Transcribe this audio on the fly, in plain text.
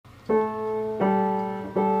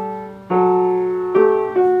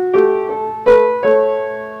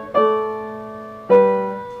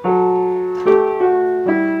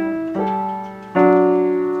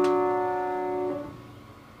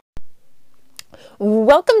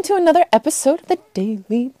Welcome to another episode of the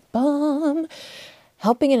Daily Bomb,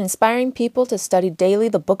 helping and inspiring people to study daily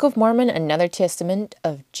the Book of Mormon, another testament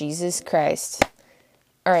of Jesus Christ.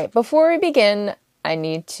 All right, before we begin, I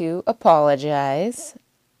need to apologize.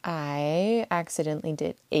 I accidentally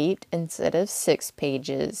did 8 instead of 6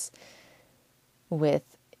 pages with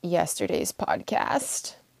yesterday's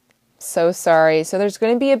podcast. So sorry. So there's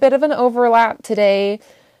going to be a bit of an overlap today.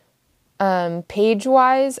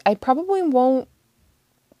 Page-wise, I probably won't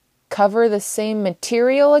cover the same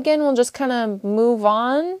material again. We'll just kind of move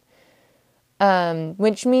on,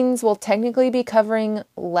 which means we'll technically be covering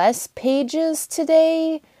less pages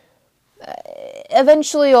today.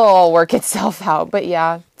 Eventually it'll all work itself out, but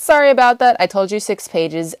yeah, sorry about that. I told you 6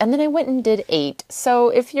 pages, and then I went and did 8. So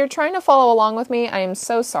if you're trying to follow along with me, I am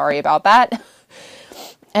so sorry about that.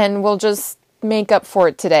 And we'll just make up for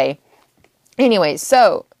it today. Anyway,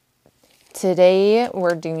 so today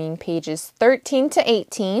we're doing pages 13 to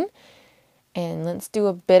 18. And let's do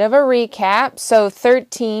a bit of a recap. So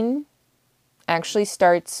 13 actually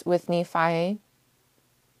starts with Nephi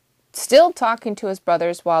still talking to his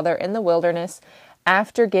brothers while they're in the wilderness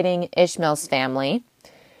after getting Ishmael's family.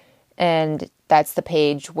 And that's the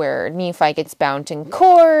page where Nephi gets bound in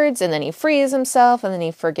cords, and then he frees himself, and then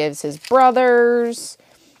he forgives his brothers.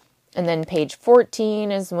 And then page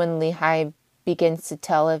 14 is when Lehi begins to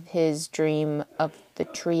tell of his dream of the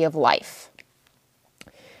tree of life.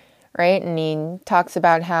 Right? And he talks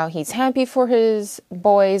about how he's happy for his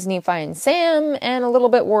boys, Nephi and Sam, and a little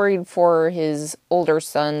bit worried for his older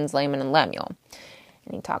sons, Laman and Lemuel.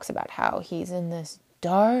 And he talks about how he's in this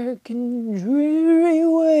dark and dreary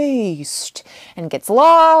waste and gets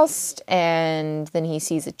lost, and then he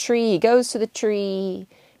sees a tree, he goes to the tree,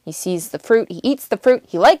 he sees the fruit, he eats the fruit,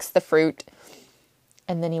 he likes the fruit,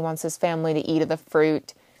 and then he wants his family to eat of the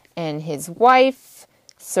fruit, and his wife,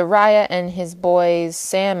 Sariah, and his boys,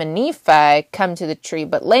 Sam and Nephi, come to the tree,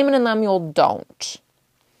 but Laman and Lemuel don't.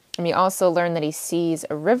 And we also learn that he sees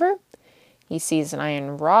a river, he sees an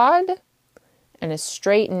iron rod, and a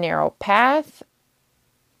straight and narrow path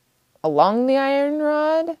along the iron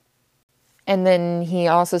rod. And then he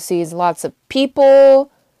also sees lots of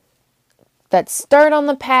people that start on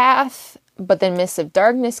the path, but then mists of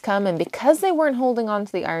darkness come, and because they weren't holding on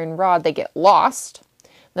to the iron rod, they get lost.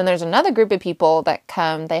 Then there's another group of people that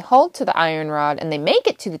come, they hold to the iron rod, and they make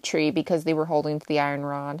it to the tree because they were holding to the iron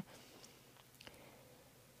rod.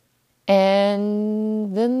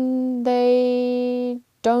 And then they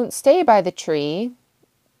don't stay by the tree.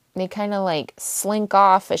 They kind of like slink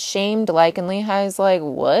off ashamed like, and Lehi's like,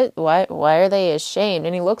 what? Why are they ashamed?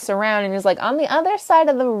 And he looks around and he's like, on the other side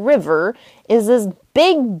of the river is this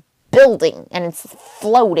big building, and it's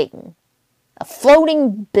floating. A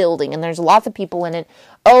floating building, and there's lots of people in it,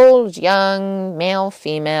 old, young, male,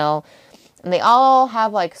 female, and they all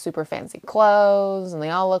have like super fancy clothes, and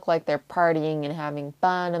they all look like they're partying and having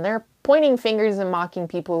fun, and they're pointing fingers and mocking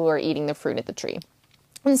people who are eating the fruit at the tree.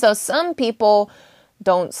 And so some people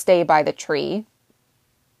don't stay by the tree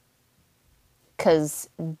because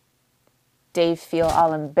they feel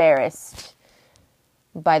all embarrassed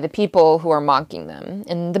by the people who are mocking them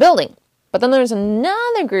in the building. But then there's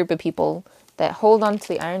another group of people that hold on to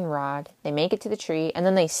the iron rod, they make it to the tree, and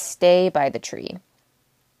then they stay by the tree.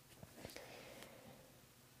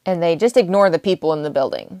 And they just ignore the people in the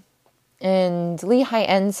building. And Lehi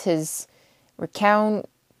ends his recount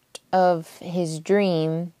of his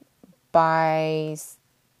dream by,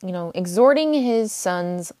 exhorting his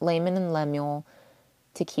sons, Laman and Lemuel,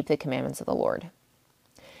 to keep the commandments of the Lord.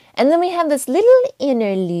 And then we have this little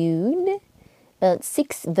interlude, about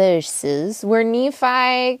 6 verses, where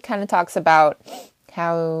Nephi kind of talks about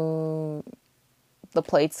how the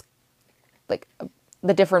plates, like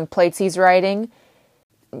the different plates he's writing.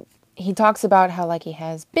 He talks about how like he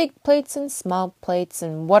has big plates and small plates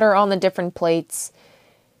and what are on the different plates.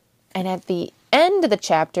 And at the end of the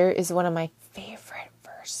chapter is one of my favorite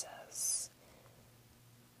verses.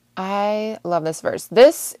 I love this verse.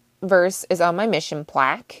 This verse is on my mission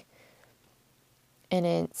plaque, and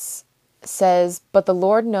it's says, but the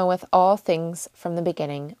Lord knoweth all things from the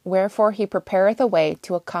beginning, wherefore he prepareth a way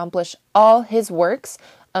to accomplish all his works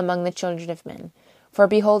among the children of men. For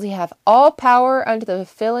behold, he hath all power unto the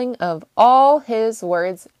fulfilling of all his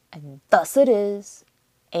words, and thus it is.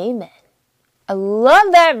 Amen. I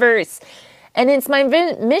love that verse. And it's my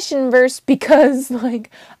mission verse because,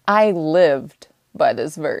 I lived by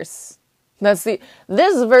this verse. This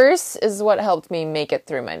verse is what helped me make it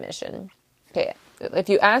through my mission. Okay. If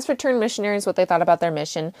you ask returned missionaries what they thought about their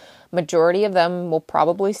mission, majority of them will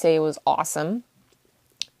probably say it was awesome.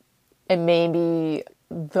 And maybe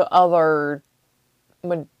the other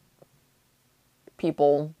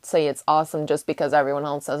people say it's awesome just because everyone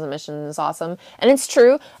else says a mission is awesome. And it's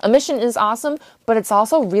true, a mission is awesome, but it's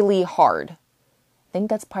also really hard. I think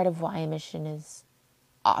that's part of why a mission is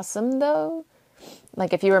awesome, though.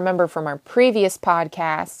 Like, if you remember from our previous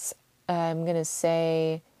podcasts, I'm going to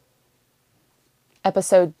say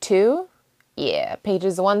episode 2,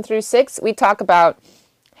 pages 1 through 6, we talk about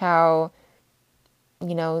how,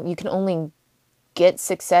 you can only get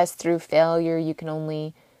success through failure. You can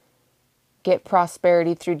only get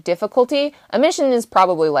prosperity through difficulty. A mission is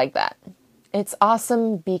probably like that. It's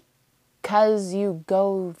awesome because you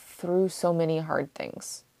go through so many hard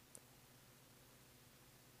things.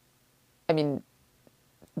 I mean,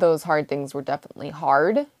 those hard things were definitely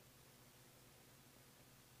hard.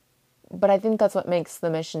 But I think that's what makes the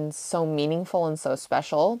mission so meaningful and so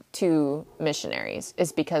special to missionaries,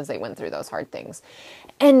 is because they went through those hard things.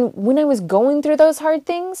 And when I was going through those hard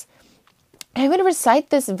things, I would recite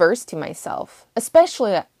this verse to myself,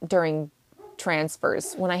 especially during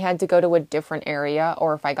transfers, when I had to go to a different area,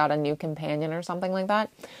 or if I got a new companion or something like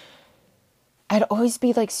that. I'd always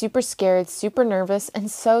be like super scared, super nervous,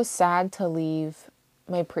 and so sad to leave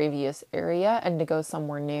my previous area and to go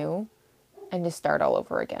somewhere new and to start all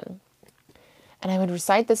over again. And I would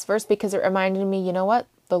recite this verse because it reminded me, you know what?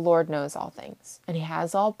 The Lord knows all things, and He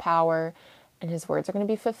has all power, and His words are going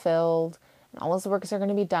to be fulfilled, and all His works are going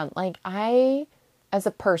to be done. Like, I, as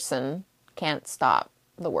a person, can't stop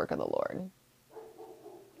the work of the Lord.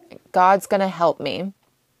 God's going to help me.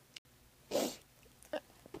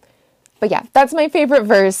 But yeah, that's my favorite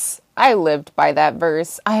verse. I lived by that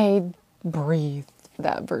verse. I breathed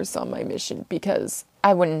that verse on my mission because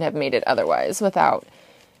I wouldn't have made it otherwise without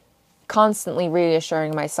constantly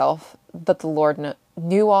reassuring myself that the Lord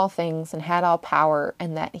knew all things and had all power,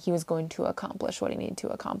 and that He was going to accomplish what He needed to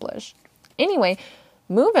accomplish. Anyway,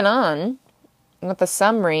 moving on with the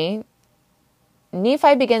summary,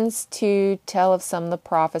 Nephi begins to tell of some of the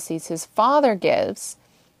prophecies his father gives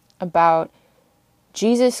about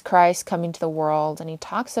Jesus Christ coming to the world, and he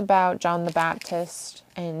talks about John the Baptist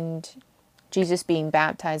and Jesus being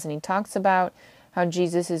baptized, and he talks about how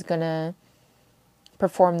Jesus is going to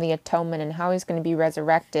perform the atonement and how He's going to be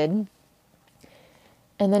resurrected.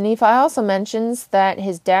 And then Nephi also mentions that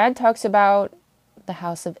his dad talks about the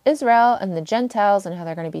house of Israel and the Gentiles and how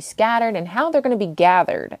they're going to be scattered and how they're going to be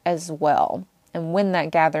gathered as well, and when that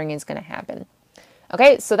gathering is going to happen.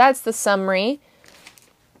 Okay, so that's the summary.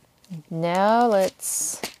 Now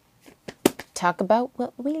let's talk about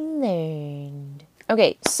what we learned.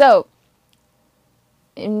 Okay, so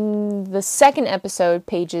in the second episode,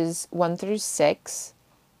 pages 1 through 6,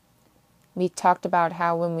 we talked about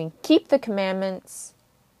how when we keep the commandments,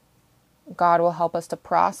 God will help us to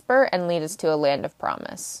prosper and lead us to a land of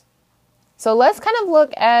promise. So let's kind of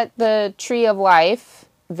look at the tree of life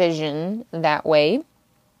vision that way.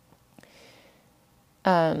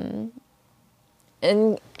 And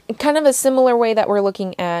kind of a similar way that we're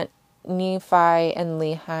looking at Nephi and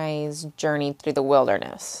Lehi's journey through the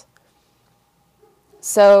wilderness.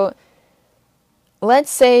 So let's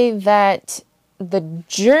say that the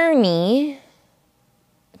journey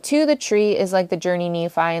to the tree is like the journey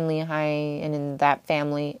Nephi and Lehi and in that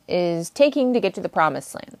family is taking to get to the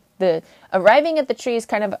promised land. The arriving at the tree is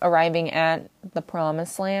kind of arriving at the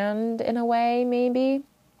promised land in a way, maybe,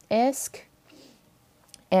 isk.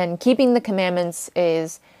 And keeping the commandments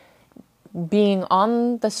is being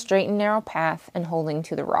on the straight and narrow path and holding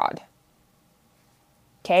to the rod.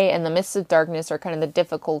 Okay, and the mists of darkness are kind of the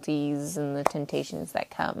difficulties and the temptations that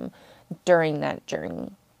come during that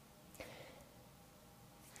journey.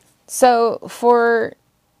 So for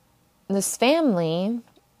this family,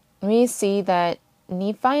 we see that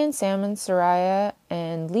Nephi and Sam and Sariah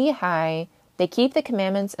and Lehi, they keep the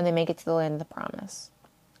commandments and they make it to the land of the promise.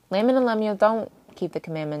 Laman and Lemuel don't keep the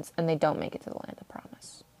commandments and they don't make it to the land of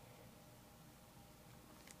promise.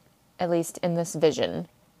 At least in this vision.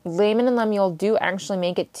 Laman and Lemuel do actually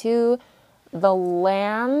make it to the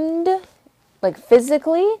land, like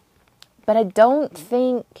physically, but I don't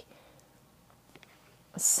think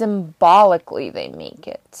symbolically they make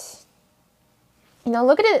it. You know,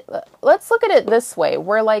 look at it, let's look at it this way,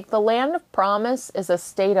 where like the land of promise is a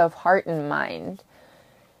state of heart and mind.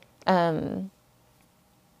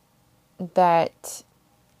 That,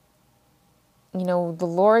 you know, the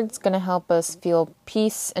Lord's going to help us feel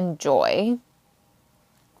peace and joy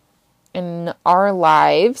in our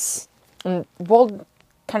lives. And we'll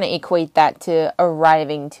kind of equate that to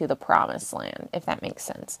arriving to the promised land, if that makes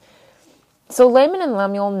sense. So Laman and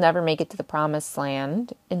Lemuel never make it to the promised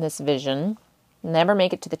land in this vision, never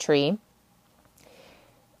make it to the tree.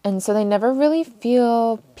 And so they never really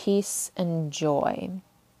feel peace and joy.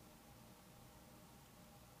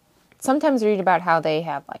 sometimes read about how they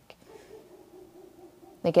have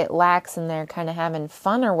they get lax and they're kind of having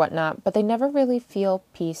fun or whatnot, but they never really feel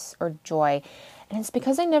peace or joy. And it's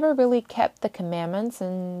because they never really kept the commandments,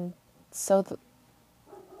 and so the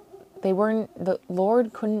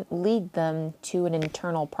Lord couldn't lead them to an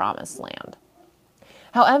eternal promised land.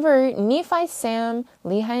 However, Nephi, Sam,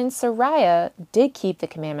 Lehi, and Sariah did keep the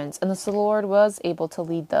commandments, and the Lord was able to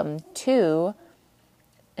lead them to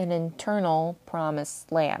an eternal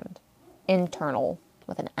promised land. Internal,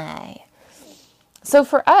 with an I. So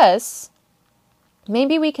for us,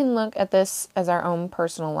 maybe we can look at this as our own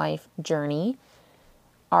personal life journey,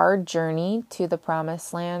 our journey to the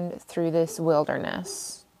promised land through this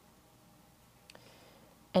wilderness,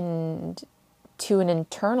 and to an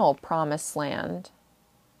eternal promised land.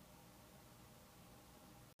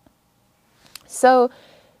 So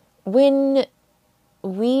when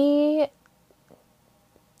we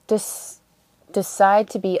decide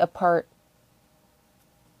to be a part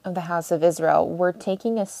of the house of Israel, we're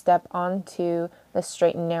taking a step onto the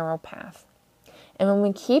straight and narrow path. And when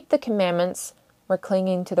we keep the commandments, we're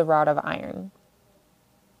clinging to the rod of iron.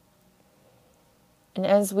 And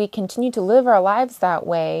as we continue to live our lives that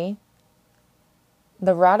way,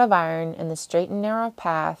 the rod of iron and the straight and narrow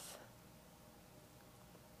path,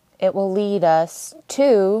 it will lead us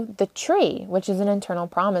to the tree, which is an eternal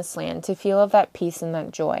promised land, to feel of that peace and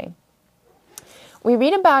that joy. We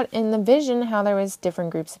read about in the vision how there was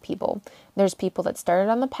different groups of people. There's people that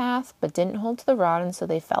started on the path but didn't hold to the rod, and so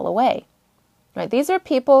they fell away. Right? These are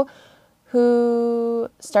people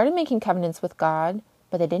who started making covenants with God,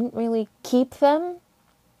 but they didn't really keep them,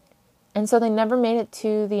 and so they never made it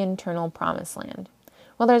to the eternal promised land.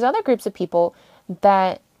 Well, there's other groups of people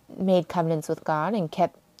that made covenants with God and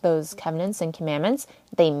kept those covenants and commandments.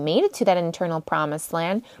 They made it to that eternal promised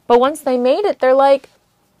land, but once they made it, they're like,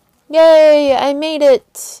 yay, I made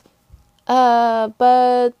it.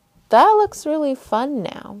 But that looks really fun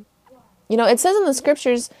now. You know, it says in the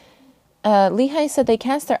scriptures, Lehi said they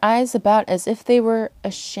cast their eyes about as if they were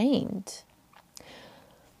ashamed.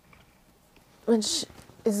 Which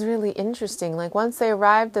is really interesting. Like, once they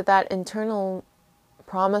arrived at that eternal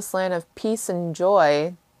promised land of peace and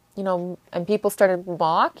joy, you know, and people started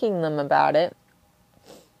mocking them about it,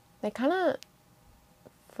 they kind of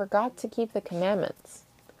forgot to keep the commandments.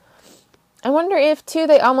 I wonder if, too,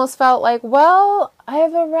 they almost felt like, well,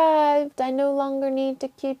 I've arrived. I no longer need to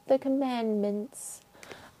keep the commandments.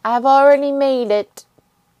 I've already made it.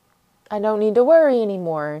 I don't need to worry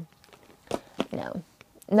anymore.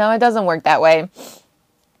 No, it doesn't work that way.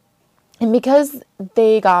 And because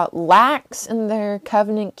they got lax in their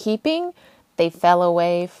covenant keeping, they fell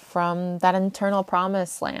away from that eternal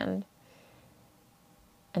promised land.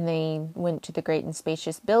 And they went to the great and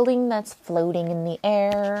spacious building that's floating in the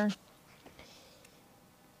air.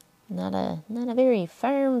 Not a very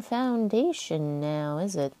firm foundation now,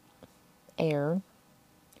 is it? Air.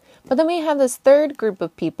 But then we have this third group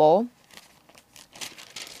of people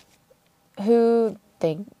who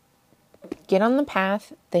they get on the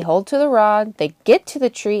path, they hold to the rod, they get to the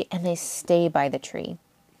tree, and they stay by the tree.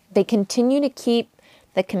 They continue to keep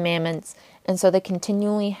the commandments, and so they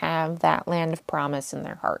continually have that land of promise in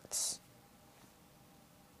their hearts.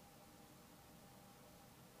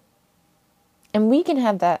 And we can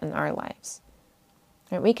have that in our lives.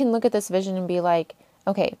 Right? We can look at this vision and be like,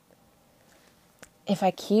 okay, if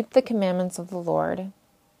I keep the commandments of the Lord,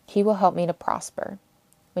 He will help me to prosper,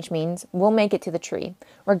 which means we'll make it to the tree,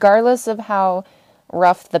 regardless of how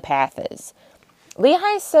rough the path is.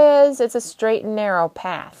 Lehi says it's a straight and narrow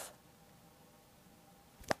path.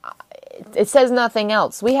 It says nothing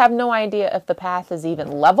else. We have no idea if the path is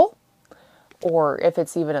even level or if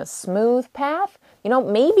it's even a smooth path. You know,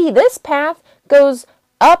 maybe this path goes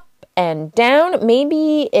up and down.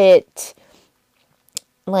 Maybe it,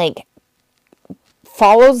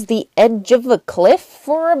 follows the edge of a cliff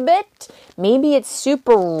for a bit. Maybe it's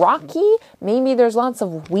super rocky. Maybe there's lots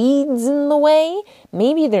of weeds in the way.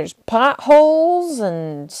 Maybe there's potholes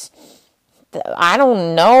and I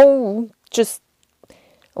don't know, just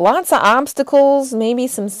lots of obstacles. Maybe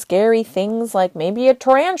some scary things, like maybe a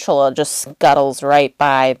tarantula just scuttles right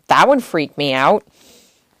by. That would freak me out.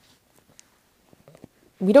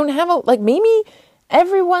 We don't have maybe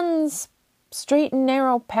everyone's straight and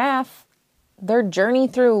narrow path, their journey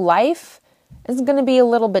through life is going to be a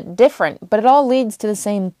little bit different, but it all leads to the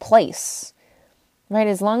same place, right?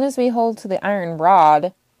 As long as we hold to the iron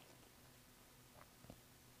rod,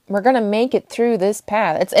 we're going to make it through this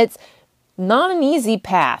path. It's not an easy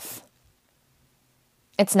path.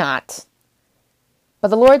 It's not. But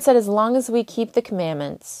the Lord said, as long as we keep the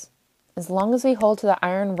commandments, As long as we hold to the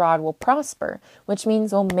iron rod, we'll prosper, which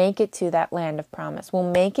means we'll make it to that land of promise.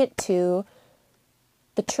 We'll make it to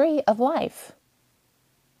the tree of life.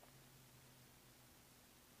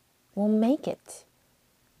 We'll make it.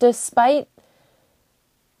 Despite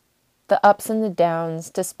the ups and the downs,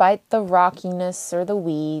 despite the rockiness or the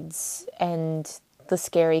weeds and the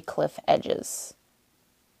scary cliff edges.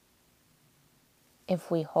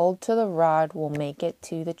 If we hold to the rod, we'll make it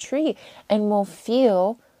to the tree, and we'll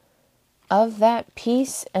feel of that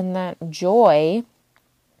peace and that joy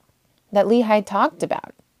that Lehi talked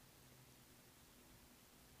about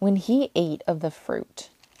when he ate of the fruit.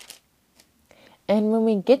 And when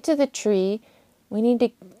we get to the tree, we need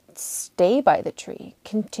to stay by the tree,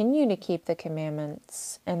 continue to keep the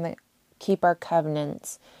commandments and keep our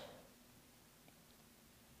covenants,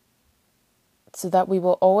 so that we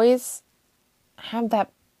will always have that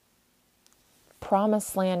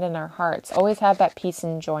promised land in our hearts, always have that peace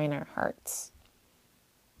and joy in our hearts.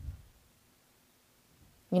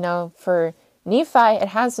 For Nephi, it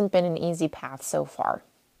hasn't been an easy path so far.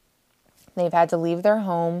 They've had to leave their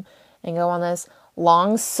home and go on this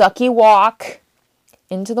long, sucky walk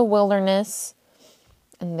into the wilderness.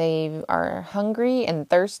 And they are hungry and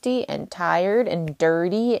thirsty and tired and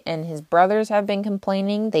dirty. And his brothers have been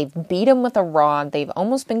complaining. They've beat him with a rod. They've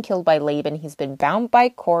almost been killed by Laban. He's been bound by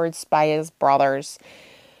cords by his brothers.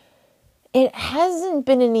 It hasn't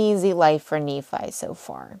been an easy life for Nephi so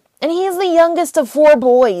far. And he is the youngest of 4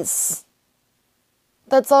 boys.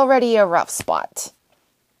 That's already a rough spot.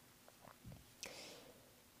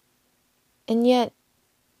 And yet,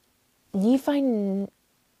 Nephi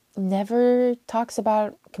never talks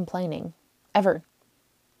about complaining, ever.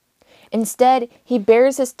 Instead, he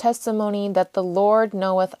bears his testimony that the Lord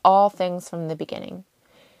knoweth all things from the beginning.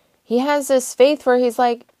 He has this faith where he's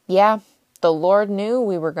like, yeah, the Lord knew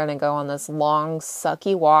we were going to go on this long,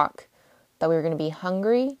 sucky walk, that we were going to be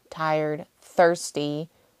hungry, tired, thirsty,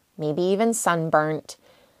 maybe even sunburnt,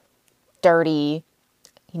 dirty.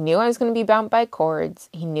 He knew I was going to be bound by cords.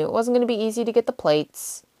 He knew it wasn't going to be easy to get the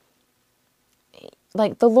plates.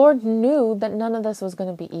 The Lord knew that none of this was going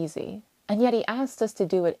to be easy. And yet he asked us to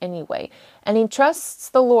do it anyway. And he trusts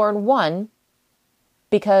the Lord, 1,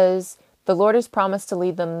 because the Lord has promised to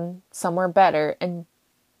lead them somewhere better. And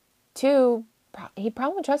 2, he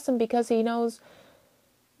probably trusts him because he knows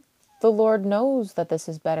the Lord knows that this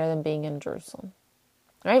is better than being in Jerusalem.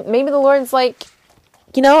 Right? Maybe the Lord's like,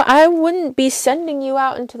 I wouldn't be sending you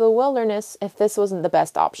out into the wilderness if this wasn't the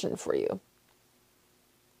best option for you.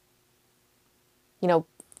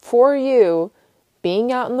 For you,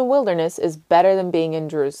 being out in the wilderness is better than being in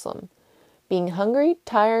Jerusalem. Being hungry,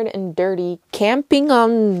 tired, and dirty, camping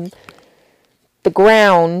on the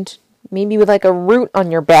ground, maybe with a root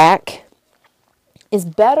on your back, is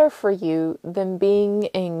better for you than being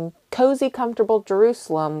in cozy, comfortable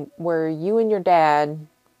Jerusalem where you and your dad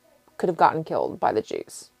could have gotten killed by the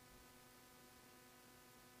Jews.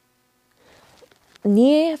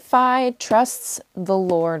 Nephi trusts the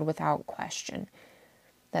Lord without question,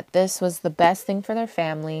 that this was the best thing for their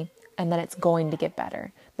family and that it's going to get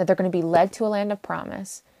better, that they're going to be led to a land of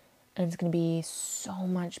promise, and it's going to be so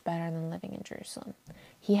much better than living in Jerusalem.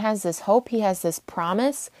 He has this hope, he has this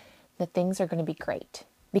promise that things are going to be great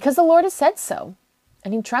because the Lord has said so,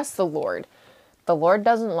 and he trusts the Lord. The Lord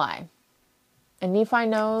doesn't lie. And Nephi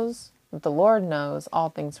knows that the Lord knows all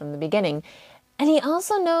things from the beginning, and he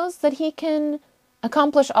also knows that he can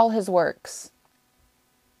accomplish all his works.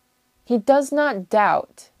 He does not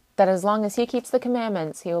doubt that as long as he keeps the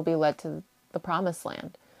commandments, he will be led to the promised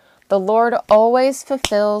land. The Lord always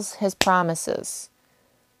fulfills his promises.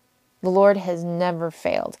 The Lord has never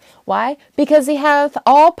failed. Why? Because he hath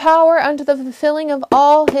all power unto the fulfilling of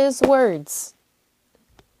all his words.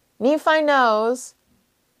 Nephi knows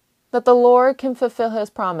that the Lord can fulfill his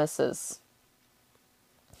promises.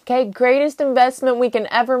 Okay, greatest investment we can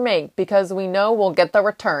ever make because we know we'll get the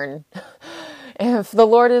return. If the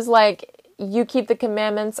Lord is like, you keep the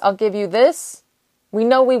commandments, I'll give you this, we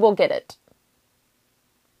know we will get it.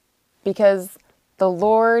 Because the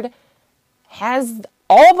Lord has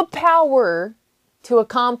all the power to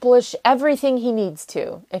accomplish everything he needs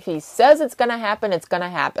to. If he says it's going to happen, it's going to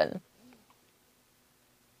happen.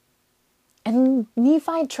 And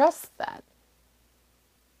Nephi trusts that.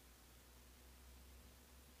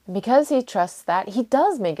 And because he trusts that, he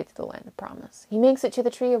does make it to the land of promise. He makes it to the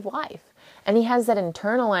tree of life. And he has that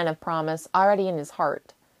internal land of promise already in his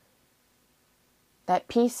heart. That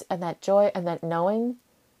peace and that joy and that knowing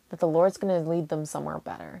that the Lord's going to lead them somewhere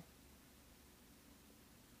better.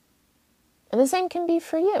 And the same can be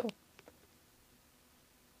for you.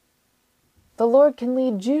 The Lord can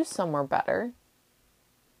lead you somewhere better.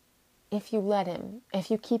 if you let him,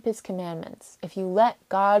 if you keep his commandments, if you let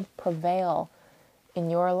God prevail in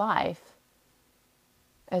your life,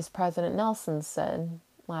 as President Nelson said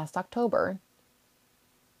last October,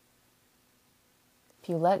 if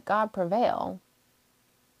you let God prevail,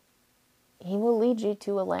 he will lead you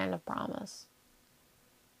to a land of promise.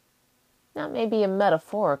 Now, maybe a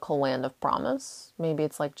metaphorical land of promise. Maybe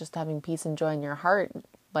it's like just having peace and joy in your heart,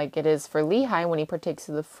 like it is for Lehi when he partakes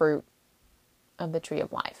of the fruit of the tree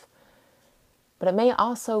of life. But it may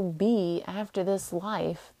also be after this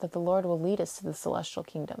life that the Lord will lead us to the celestial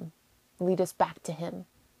kingdom, lead us back to him.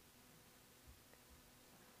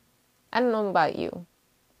 I don't know about you,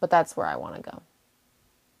 but that's where I want to go.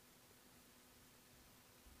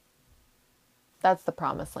 That's the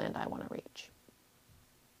promised land I want to reach.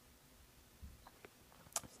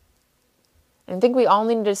 And I think we all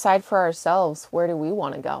need to decide for ourselves, where do we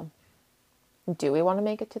want to go? Do we want to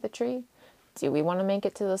make it to the tree? Do we want to make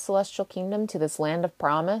it to the celestial kingdom, to this land of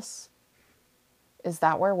promise? Is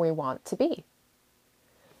that where we want to be?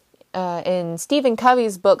 In Stephen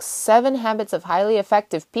Covey's book, 7 Habits of Highly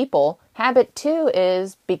Effective People, habit 2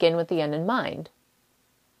 is begin with the end in mind.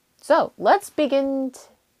 So let's begin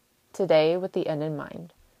today with the end in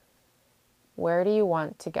mind. Where do you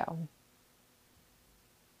want to go?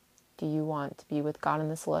 Do you want to be with God in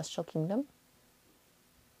the celestial kingdom?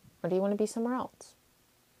 Or do you want to be somewhere else?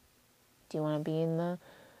 Do you want to be in the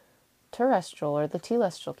terrestrial or the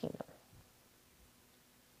telestial kingdom?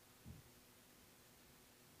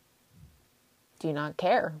 Do you not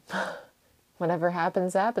care? Whatever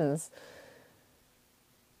happens, happens.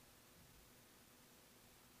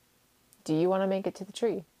 Do you want to make it to the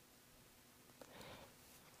tree?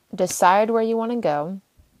 Decide where you want to go.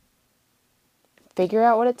 Figure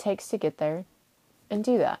out what it takes to get there. And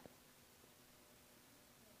do that.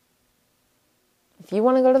 If you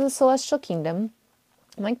want to go to the celestial kingdom,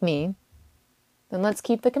 like me, then let's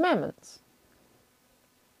keep the commandments.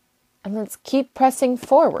 And let's keep pressing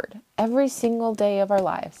forward every single day of our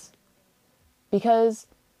lives. Because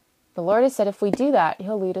the Lord has said if we do that,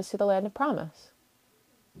 he'll lead us to the land of promise.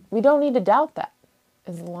 We don't need to doubt that.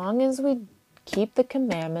 As long as we keep the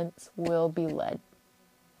commandments, we'll be led.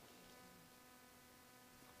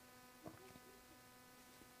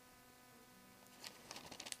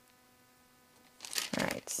 All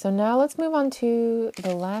right, so now let's move on to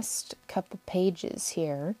the last couple pages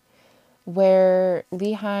here, where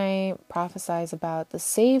Lehi prophesies about the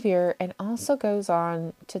Savior and also goes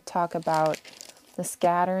on to talk about the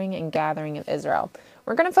scattering and gathering of Israel.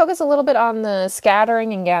 We're going to focus a little bit on the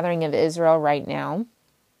scattering and gathering of Israel right now,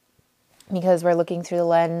 because we're looking through the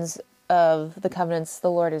lens of the covenants the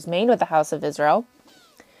Lord has made with the house of Israel.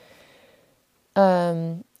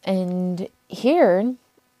 And here,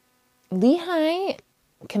 Lehi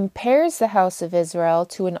compares the house of Israel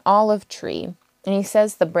to an olive tree. And he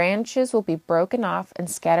says the branches will be broken off and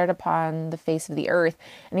scattered upon the face of the earth.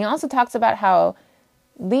 And he also talks about how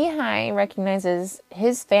Lehi recognizes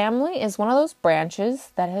his family is one of those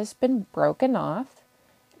branches that has been broken off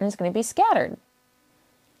and is going to be scattered.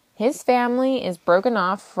 His family is broken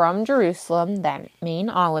off from Jerusalem, that main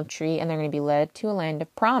olive tree, and they're going to be led to a land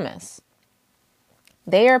of promise.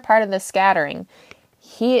 They are part of the scattering.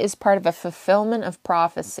 He is part of a fulfillment of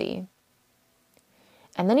prophecy.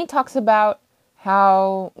 And then he talks about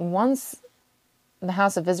how once the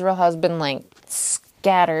house of Israel has been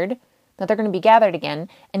scattered, that they're going to be gathered again.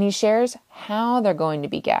 And he shares how they're going to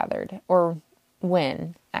be gathered, or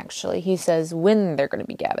when, actually. He says when they're going to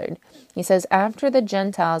be gathered. He says, after the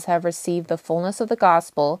Gentiles have received the fullness of the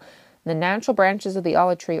gospel, the natural branches of the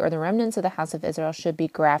olive tree or the remnants of the house of Israel should be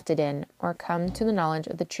grafted in, or come to the knowledge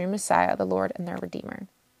of the true Messiah, the Lord and their Redeemer.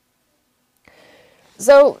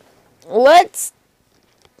 So let's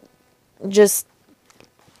just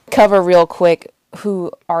cover real quick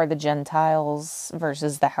who are the Gentiles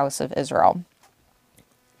versus the house of Israel.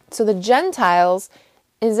 So the Gentiles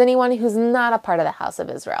is anyone who's not a part of the house of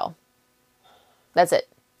Israel. That's it.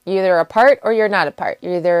 You're either a part or you're not a part.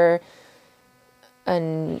 You're either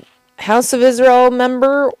a house of Israel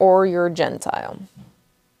member or you're a Gentile.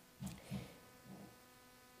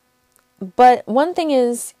 But one thing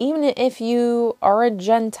is, even if you are a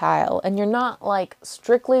Gentile and you're not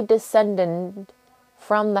strictly descendant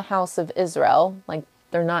from the house of Israel,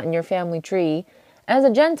 they're not in your family tree, as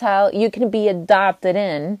a Gentile, you can be adopted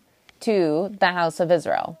in to the house of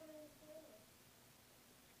Israel.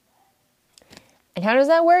 And how does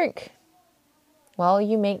that work? Well,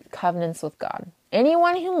 you make covenants with God.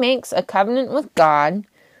 Anyone who makes a covenant with God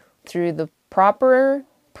through the proper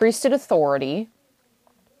priesthood authority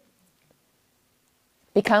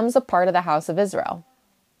becomes a part of the house of Israel,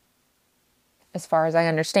 as far as I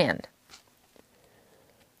understand.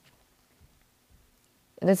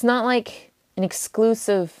 It's not like an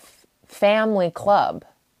exclusive family club.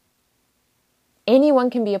 Anyone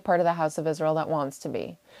can be a part of the house of Israel that wants to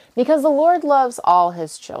be. Because the Lord loves all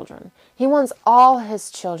his children. He wants all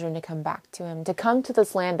his children to come back to him, to come to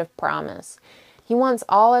this land of promise. He wants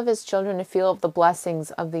all of his children to feel the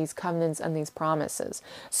blessings of these covenants and these promises.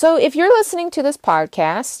 So if you're listening to this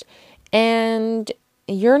podcast and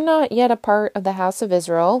you're not yet a part of the house of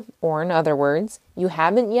Israel, or in other words, you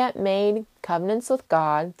haven't yet made covenants with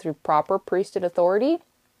God through proper priesthood authority,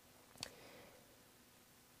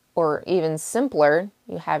 or even simpler,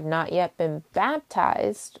 you have not yet been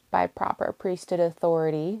baptized by proper priesthood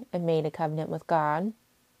authority and made a covenant with God,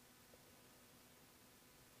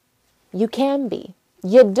 you can be.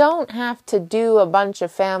 You don't have to do a bunch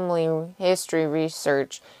of family history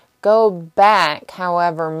research, go back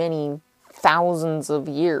however many thousands of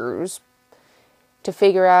years to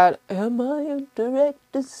figure out, am I a direct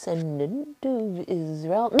descendant of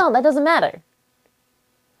Israel? No, that doesn't matter.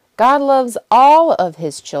 God loves all of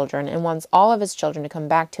his children and wants all of his children to come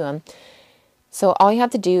back to him. So all you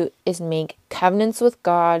have to do is make covenants with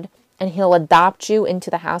God, and he'll adopt you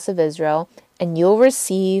into the house of Israel, and you'll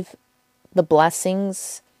receive the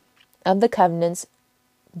blessings of the covenants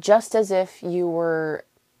just as if you were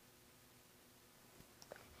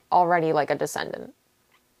already like a descendant.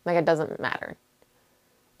 Like, it doesn't matter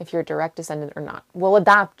if you're a direct descendant or not. We'll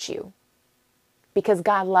adopt you because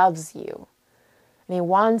God loves you. And he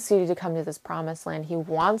wants you to come to this promised land. He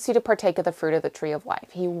wants you to partake of the fruit of the tree of life.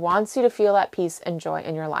 He wants you to feel that peace and joy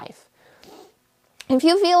in your life. If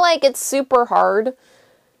you feel like it's super hard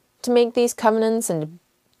to make these covenants and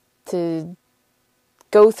to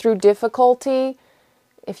go through difficulty,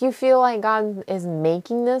 if you feel like God is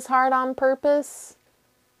making this hard on purpose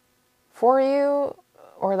for you,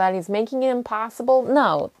 or that he's making it impossible,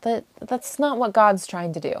 no, that's not what God's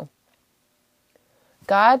trying to do.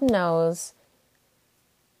 God knows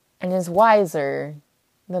and is wiser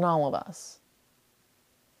than all of us.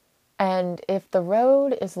 And if the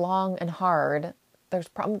road is long and hard, there's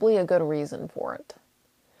probably a good reason for it.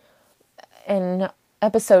 In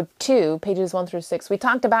episode 2, pages 1 through 6, we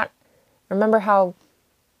talked about, remember how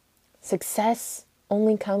success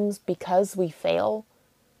only comes because we fail?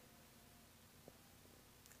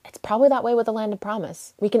 It's probably that way with the land of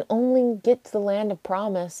promise. We can only get to the land of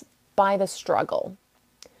promise by the struggle.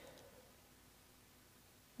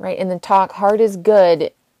 Right? In the talk, Hard is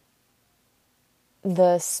Good,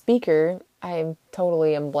 the speaker, I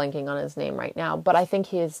totally am blanking on his name right now, but I think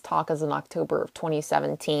his talk is in October of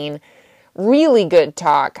 2017. Really good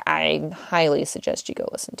talk. I highly suggest you go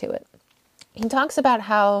listen to it. He talks about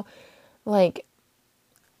how, like,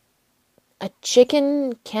 a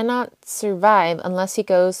chicken cannot survive unless he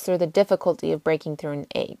goes through the difficulty of breaking through an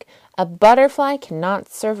egg. A butterfly cannot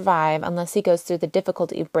survive unless he goes through the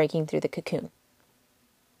difficulty of breaking through the cocoon.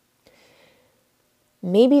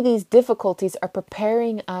 Maybe these difficulties are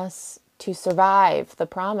preparing us to survive the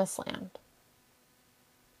promised land.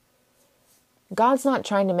 God's not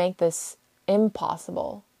trying to make this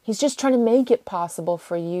impossible. He's just trying to make it possible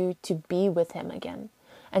for you to be with him again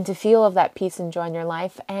and to feel of that peace and joy in your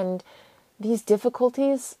life. And these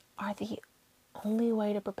difficulties are the only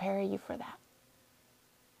way to prepare you for that.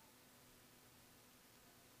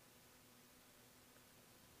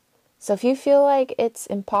 So if you feel like it's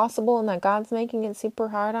impossible and that God's making it super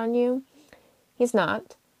hard on you, he's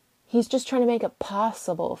not. He's just trying to make it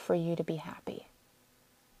possible for you to be happy.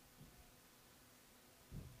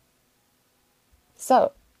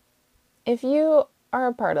 So, if you are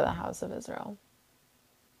a part of the house of Israel,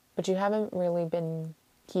 but you haven't really been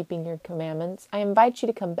keeping your commandments, I invite you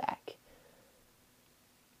to come back.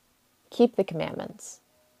 Keep the commandments.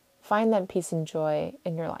 Find that peace and joy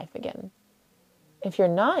in your life again. If you're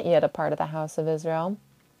not yet a part of the house of Israel,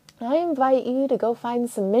 I invite you to go find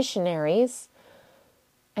some missionaries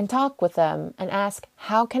and talk with them and ask,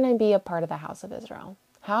 how can I be a part of the house of Israel?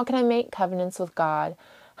 How can I make covenants with God?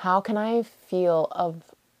 How can I feel of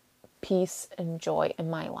peace and joy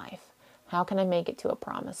in my life? How can I make it to a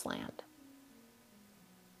promised land?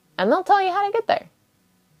 And they'll tell you how to get there.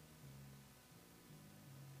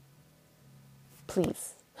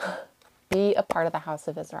 Please, be a part of the house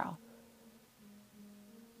of Israel.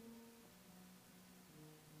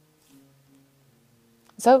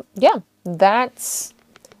 So, yeah,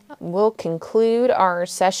 we'll conclude our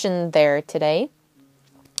session there today.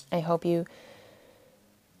 I hope you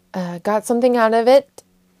got something out of it.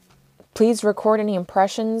 Please record any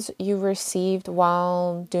impressions you received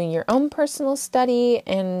while doing your own personal study.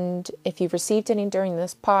 And if you've received any during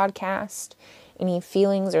this podcast, any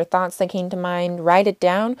feelings or thoughts that came to mind, write it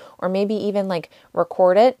down or maybe even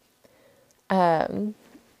record it.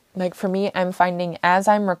 Like for me, I'm finding as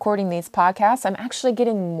I'm recording these podcasts, I'm actually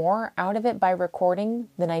getting more out of it by recording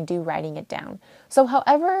than I do writing it down. So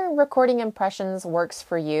however recording impressions works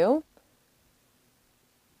for you,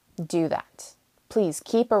 do that. Please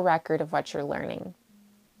keep a record of what you're learning.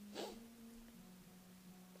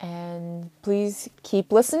 And please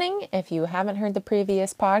keep listening. If you haven't heard the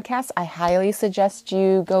previous podcasts, I highly suggest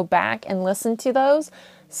you go back and listen to those.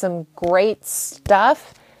 Some great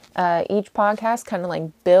stuff. Each podcast kind of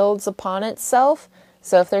like builds upon itself.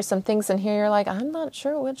 So if there's some things in here you're like, I'm not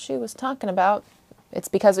sure what she was talking about, it's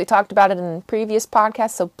because we talked about it in previous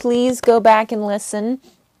podcasts. So please go back and listen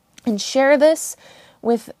and share this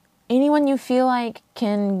with anyone you feel like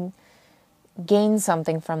can gain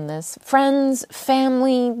something from this. Friends,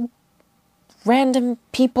 family, random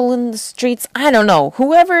people in the streets. I don't know.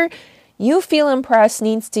 Whoever you feel impressed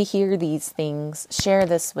needs to hear these things. Share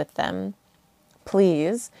this with them.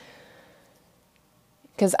 Please.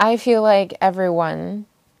 Because I feel like everyone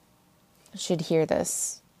should hear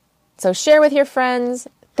this. So share with your friends.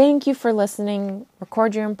 Thank you for listening.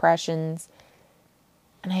 Record your impressions.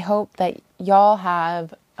 And I hope that y'all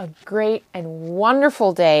have a great and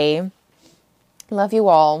wonderful day. Love you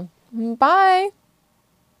all. Bye.